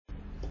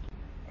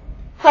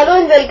Hello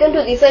and welcome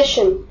to the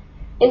session.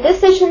 In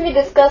this session we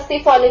discuss the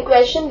following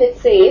question which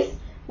says,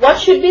 what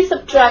should be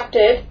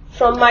subtracted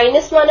from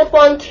minus 1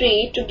 upon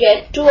 3 to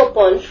get 2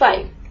 upon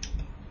 5?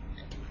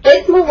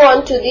 Let's move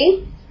on to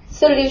the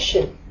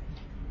solution.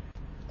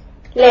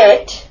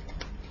 Let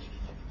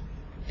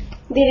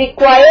the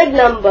required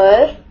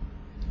number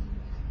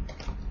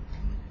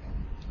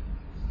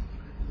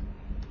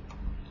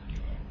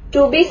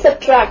to be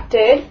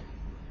subtracted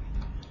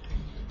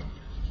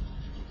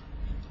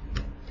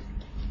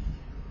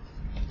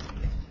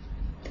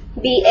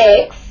be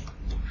x.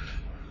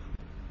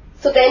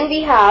 So then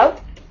we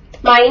have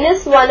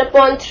minus 1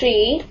 upon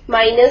 3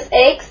 minus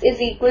x is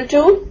equal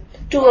to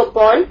 2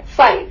 upon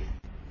 5.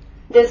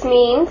 This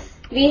means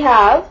we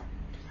have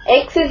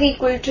x is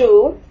equal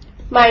to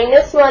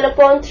minus 1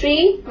 upon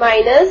 3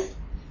 minus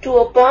 2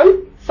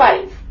 upon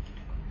 5.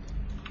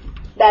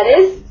 That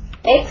is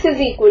x is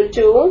equal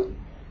to,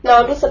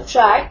 now to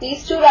subtract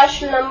these two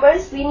rational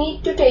numbers we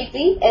need to take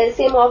the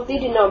LCM of the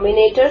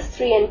denominators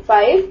 3 and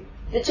 5,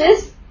 which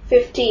is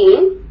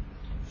 15.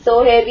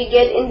 So here we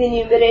get in the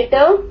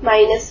numerator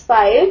minus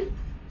 5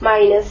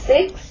 minus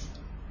 6,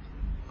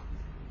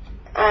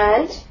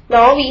 and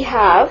now we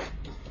have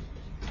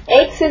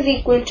x is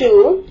equal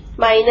to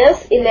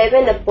minus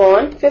 11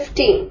 upon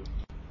 15.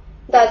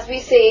 Thus we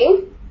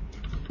say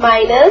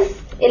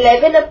minus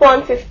 11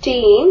 upon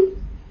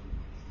 15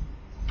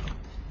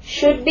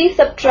 should be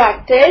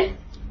subtracted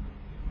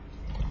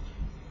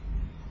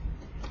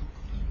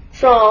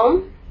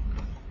from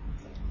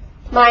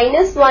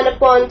minus 1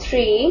 upon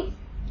 3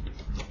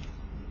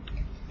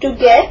 to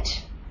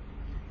get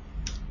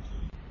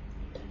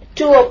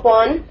 2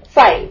 upon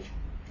 5.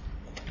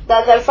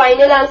 Thus our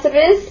final answer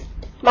is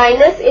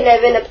minus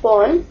 11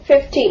 upon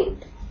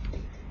 15.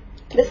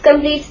 This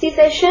completes the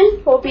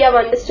session. Hope you have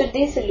understood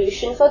the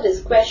solution for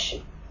this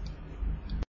question.